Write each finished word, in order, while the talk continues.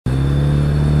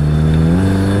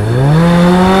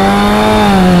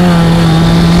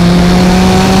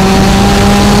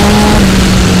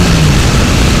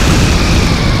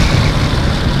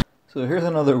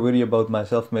about my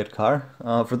self-made car.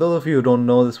 For those of you who don't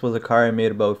know, this was a car I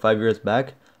made about 5 years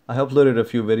back. I uploaded a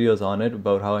few videos on it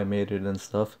about how I made it and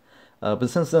stuff. But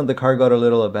since then the car got a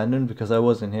little abandoned because I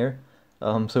wasn't here.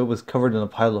 So it was covered in a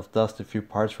pile of dust, a few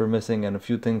parts were missing, and a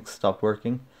few things stopped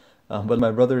working. But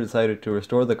my brother decided to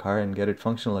restore the car and get it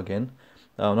functional again.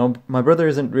 Now, my brother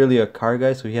isn't really a car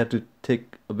guy, so he had to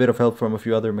take a bit of help from a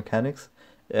few other mechanics.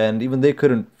 And even they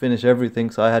couldn't finish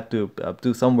everything, so I had to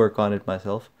do some work on it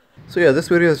myself. So yeah, this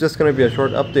video is just going to be a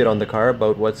short update on the car,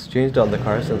 about what's changed on the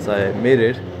car since I made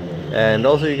it. And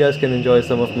also you guys can enjoy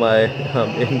some of my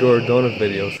indoor donut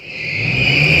videos.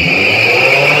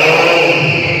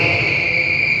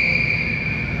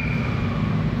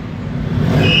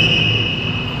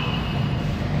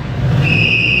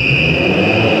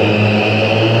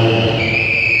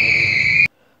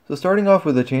 So starting off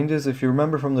with the changes, if you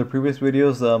remember from the previous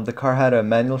videos, the car had a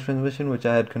manual transmission which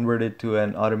I had converted to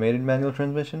an automated manual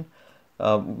transmission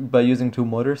by using two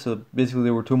motors. So basically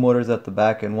there were two motors at the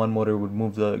back, and one motor would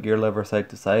move the gear lever side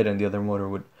to side and the other motor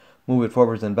would move it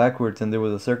forwards and backwards, and there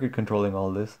was a circuit controlling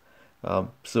all this.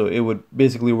 So it would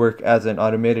basically work as an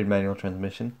automated manual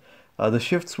transmission. The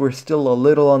shifts were still a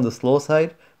little on the slow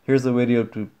side. Here's a video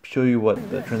to show you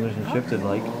what the transmission shifted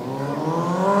like.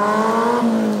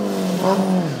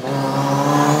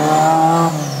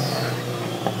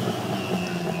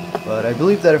 But I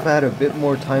believe that if I had a bit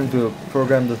more time to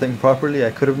program the thing properly,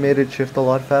 I could have made it shift a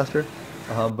lot faster.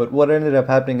 But what ended up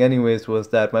happening anyways was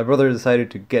that my brother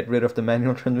decided to get rid of the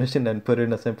manual transmission and put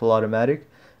in a simple automatic.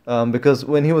 Because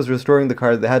when he was restoring the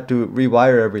car, they had to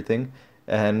rewire everything,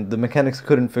 and the mechanics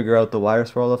couldn't figure out the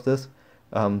wires for all of this.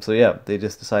 So yeah, they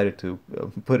just decided to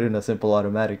put in a simple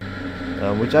automatic,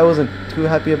 which I wasn't too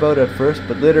happy about at first,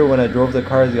 but later when I drove the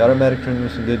car, the automatic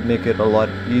transmission did make it a lot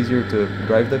easier to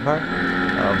drive the car.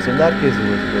 So in that case it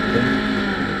was a good thing.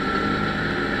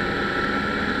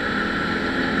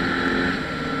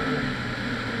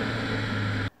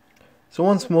 So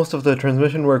once most of the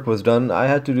transmission work was done, I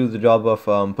had to do the job of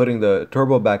putting the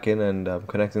turbo back in and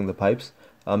connecting the pipes,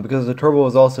 because the turbo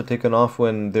was also taken off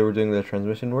when they were doing the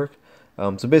transmission work.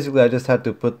 So basically I just had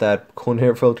to put that cone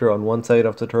air filter on one side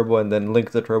of the turbo and then link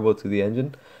the turbo to the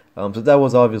engine. So that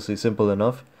was obviously simple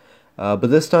enough. But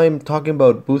this time, talking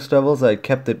about boost levels, I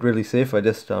kept it really safe. I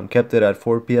just kept it at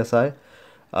 4 psi.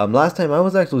 Last time I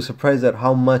was actually surprised at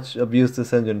how much abuse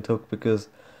this engine took, because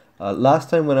last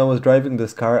time when I was driving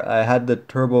this car, I had the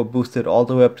turbo boosted all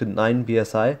the way up to 9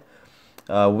 psi.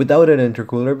 Without an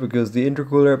intercooler, because the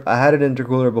intercooler, I had an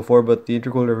intercooler before, but the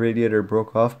intercooler radiator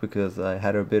broke off because I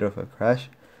had a bit of a crash.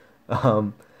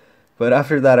 But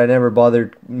after that I never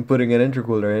bothered putting an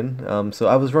intercooler in, so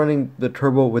I was running the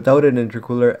turbo without an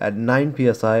intercooler at 9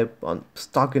 psi on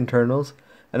stock internals,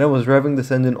 and I was revving this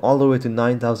engine all the way to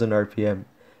 9,000 rpm,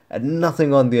 and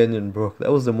nothing on the engine broke.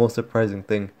 That was the most surprising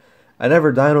thing. I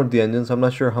never dynoed the engine, so I'm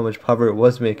not sure how much power it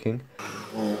was making.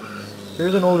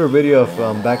 Here's an older video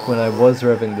of back when I was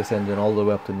revving this engine all the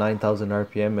way up to 9,000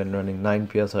 rpm and running 9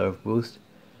 psi of boost.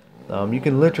 You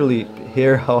can literally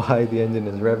hear how high the engine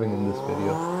is revving in this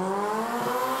video.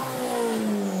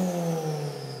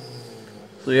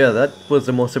 So yeah, that was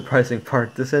the most surprising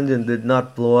part. This engine did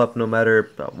not blow up no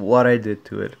matter what I did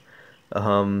to it.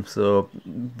 So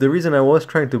the reason I was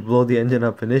trying to blow the engine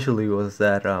up initially was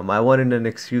that I wanted an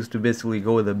excuse to basically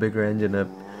go with a bigger engine, a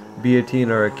B18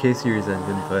 or a K-series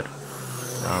engine, but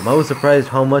I was surprised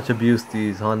how much abuse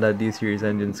these Honda D-series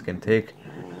engines can take.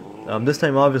 This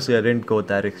time obviously I didn't go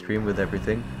that extreme with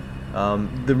everything.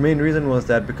 The main reason was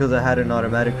that because I had an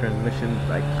automatic transmission,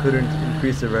 I couldn't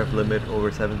increase the rev limit over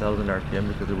 7,000 rpm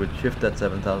because it would shift at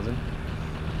 7,000.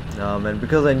 And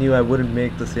because I knew I wouldn't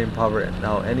make the same power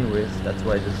now anyways, that's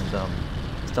why I just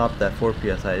stopped at 4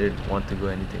 psi. I didn't want to go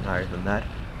anything higher than that.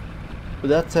 But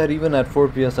that said, even at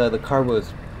 4 psi the car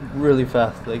was really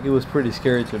fast. Like, it was pretty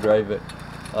scary to drive it.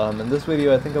 In this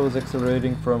video I think I was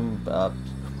accelerating from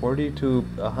 40 to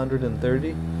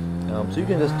 130. So you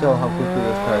can just tell how quickly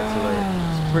this car accelerates.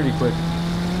 It's pretty quick.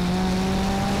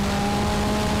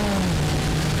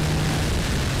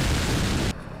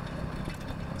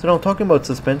 So now talking about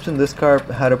suspension, this car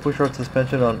had a push-rod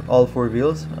suspension on all four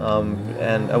wheels,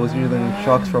 and I was using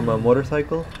shocks from a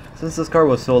motorcycle. Since this car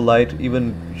was so light,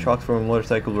 even shocks from a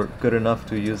motorcycle were good enough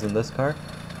to use in this car.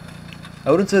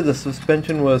 I wouldn't say the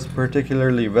suspension was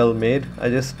particularly well made. I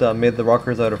just made the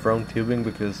rockers out of round tubing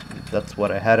because that's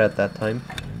what I had at that time.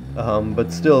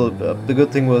 But still, the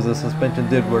good thing was the suspension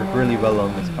did work really well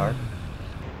on this car.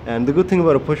 And the good thing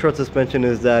about a pushrod suspension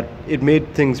is that it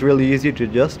made things really easy to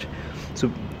adjust.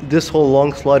 So this whole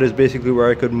long slot is basically where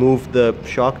I could move the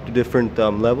shock to different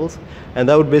levels, and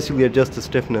that would basically adjust the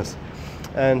stiffness.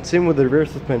 And same with the rear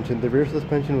suspension. The rear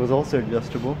suspension was also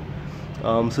adjustable.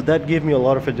 So that gave me a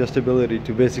lot of adjustability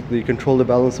to basically control the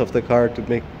balance of the car to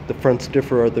make the front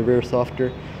stiffer or the rear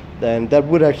softer. And that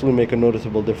would actually make a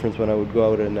noticeable difference when I would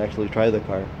go out and actually try the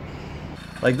car.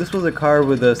 Like, this was a car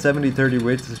with a 70-30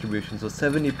 weight distribution, so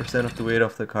 70% of the weight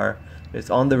of the car is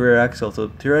on the rear axle, so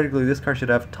theoretically this car should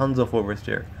have tons of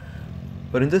oversteer.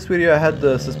 But in this video I had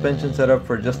the suspension set up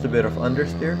for just a bit of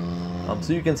understeer,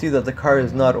 so you can see that the car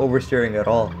is not oversteering at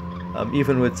all,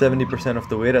 even with 70% of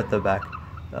the weight at the back.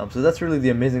 So that's really the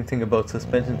amazing thing about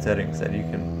suspension settings, that you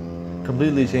can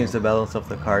completely change the balance of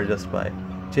the car just by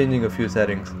changing a few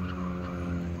settings.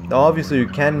 Now obviously you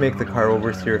can make the car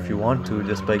oversteer if you want to,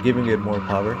 just by giving it more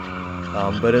power,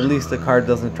 but at least the car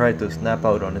doesn't try to snap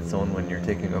out on its own when you're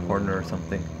taking a corner or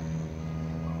something.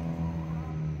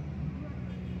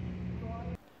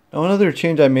 Now another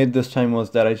change I made this time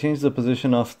was that I changed the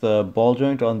position of the ball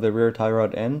joint on the rear tie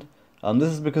rod end.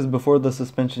 This is because before the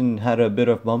suspension had a bit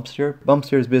of bump steer. Bump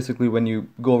steer is basically when you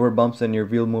go over bumps and your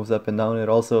wheel moves up and down. It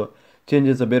also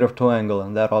changes a bit of toe angle,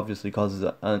 and that obviously causes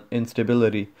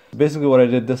instability. Basically what I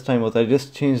did this time was I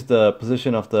just changed the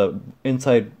position of the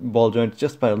inside ball joint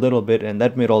just by a little bit, and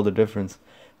that made all the difference.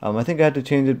 I think I had to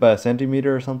change it by a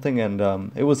centimeter or something, and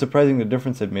it was surprising the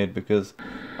difference it made, because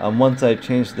once I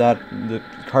changed that, the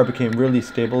car became really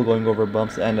stable going over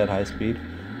bumps and at high speed.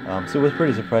 So it was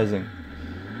pretty surprising.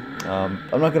 I'm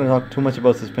not going to talk too much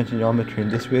about suspension geometry in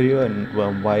this video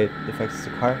and why it affects the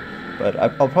car, but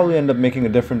I'll probably end up making a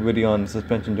different video on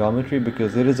suspension geometry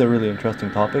because it is a really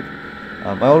interesting topic.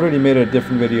 I already made a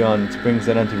different video on springs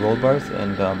and anti-roll bars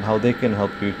and how they can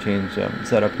help you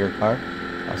set up your car.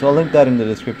 So I'll link that in the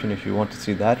description if you want to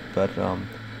see that, but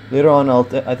later on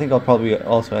I think I'll probably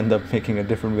also end up making a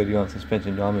different video on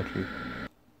suspension geometry.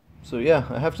 So yeah,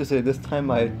 I have to say this time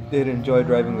I did enjoy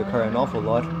driving the car an awful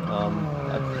lot.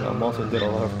 I also did a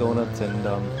lot of donuts and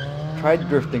tried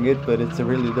drifting it, but it's a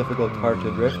really difficult car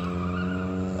to drift.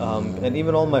 And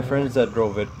even all my friends that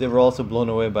drove it, they were also blown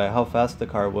away by how fast the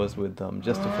car was with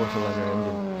just a 4-cylinder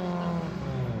engine.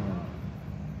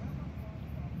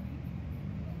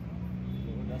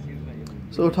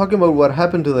 So talking about what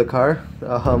happened to the car,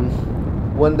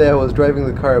 one day I was driving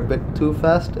the car a bit too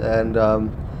fast, and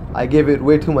I gave it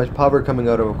way too much power coming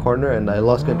out of a corner, and I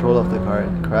lost control of the car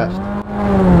and crashed.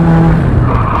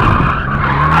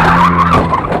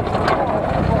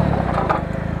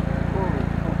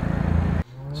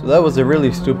 So that was a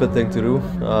really stupid thing to do.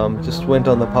 Just went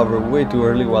on the power way too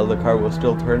early while the car was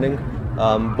still turning.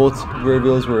 Both rear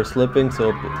wheels were slipping,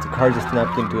 so the car just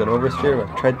snapped into an oversteer.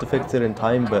 I tried to fix it in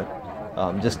time, but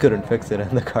just couldn't fix it,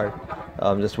 and the car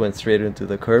just went straight into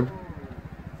the curb.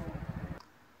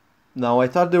 Now I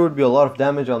thought there would be a lot of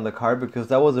damage on the car because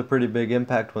that was a pretty big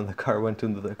impact when the car went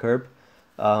into the curb.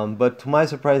 But to my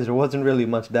surprise, there wasn't really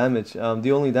much damage.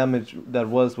 The only damage that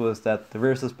was that the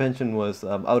rear suspension was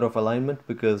out of alignment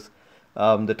because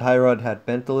the tie rod had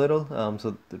bent a little,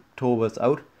 so the toe was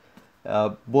out.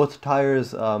 Both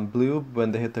tires blew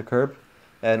when they hit the curb,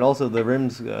 and also the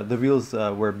rims, the wheels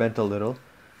were bent a little.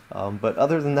 But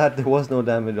other than that, there was no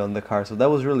damage on the car, so that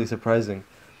was really surprising.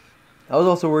 I was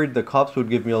also worried the cops would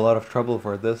give me a lot of trouble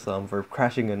for this, for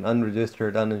crashing an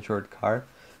unregistered, uninsured car.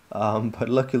 But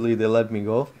luckily they let me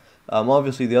go.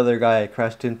 Obviously the other guy I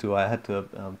crashed into, I had to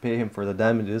pay him for the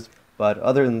damages, but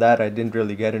other than that I didn't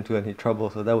really get into any trouble,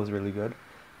 so that was really good.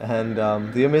 And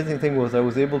the amazing thing was I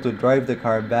was able to drive the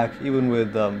car back even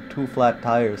with 2 flat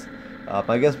tires.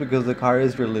 I guess because the car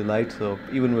is really light, so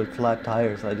even with flat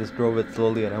tires I just drove it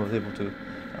slowly and I was able to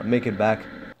make it back.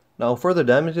 Now for the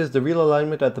damages, the wheel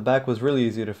alignment at the back was really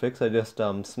easy to fix. I just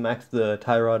smacked the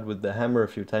tie rod with the hammer a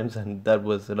few times and that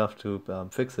was enough to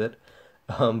fix it.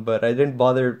 But I didn't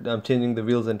bother changing the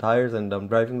wheels and tires and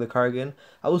driving the car again.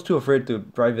 I was too afraid to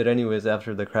drive it anyways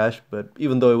after the crash, but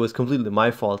even though it was completely my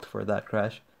fault for that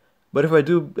crash. But if I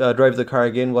do drive the car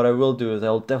again, what I will do is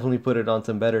I'll definitely put it on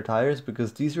some better tires,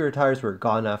 because these rear tires were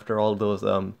gone after all those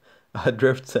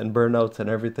drifts and burnouts and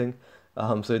everything.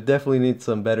 So it definitely needs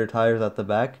some better tires at the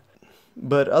back.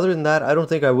 But other than that, I don't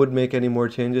think I would make any more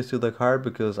changes to the car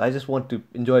because I just want to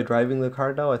enjoy driving the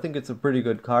car now. I think it's a pretty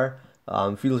good car.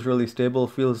 Feels really stable,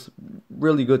 feels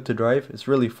really good to drive. It's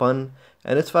really fun,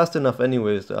 and it's fast enough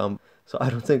anyways. So I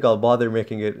don't think I'll bother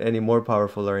making it any more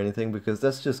powerful or anything because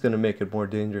that's just going to make it more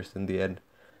dangerous in the end.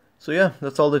 So yeah,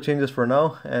 that's all the changes for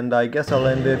now, and I guess I'll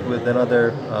end it with another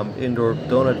indoor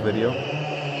donut video.